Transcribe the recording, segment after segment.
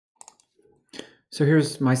So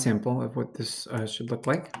here's my sample of what this should look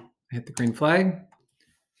like. I hit the green flag.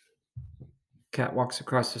 Cat walks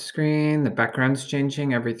across the screen. The background's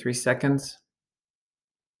changing every 3 seconds.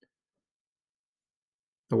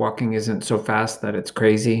 The walking isn't so fast that it's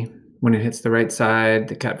crazy. When it hits the right side,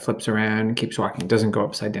 the cat flips around and keeps walking. It doesn't go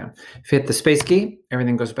upside down. If you hit the space key,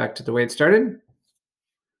 everything goes back to the way it started,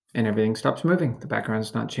 and everything stops moving. The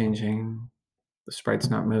background's not changing. The sprite's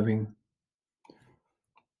not moving.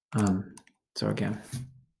 So again.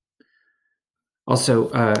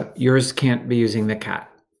 Also, yours can't be using the cat.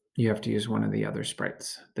 You have to use one of the other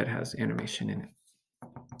sprites that has animation in it.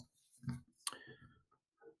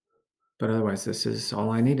 But otherwise, this is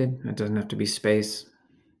all I needed. It doesn't have to be space.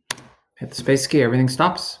 Hit the space key, everything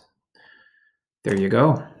stops. There you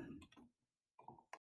go.